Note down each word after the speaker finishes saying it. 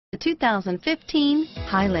The 2015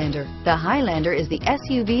 Highlander. The Highlander is the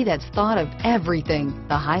SUV that's thought of everything.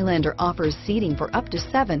 The Highlander offers seating for up to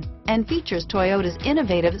 7 and features Toyota's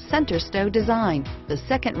innovative center stow design. The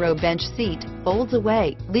second row bench seat folds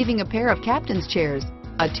away, leaving a pair of captain's chairs.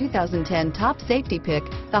 A 2010 top safety pick,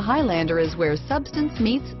 the Highlander is where substance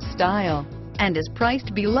meets style and is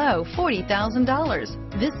priced below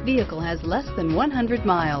 $40,000. This vehicle has less than 100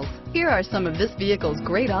 miles. Here are some of this vehicle's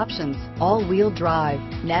great options: all-wheel drive,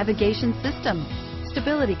 navigation system,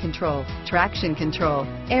 stability control, traction control,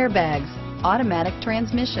 airbags, automatic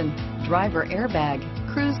transmission, driver airbag,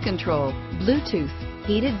 cruise control, Bluetooth,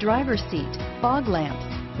 heated driver's seat, fog lamps,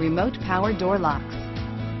 remote power door locks,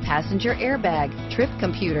 passenger airbag, trip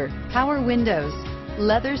computer, power windows,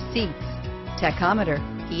 leather seats, tachometer,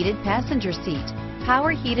 heated passenger seat,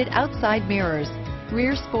 power heated outside mirrors,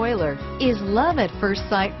 rear spoiler. Is love at first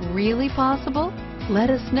sight really possible? Let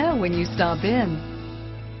us know when you stop in.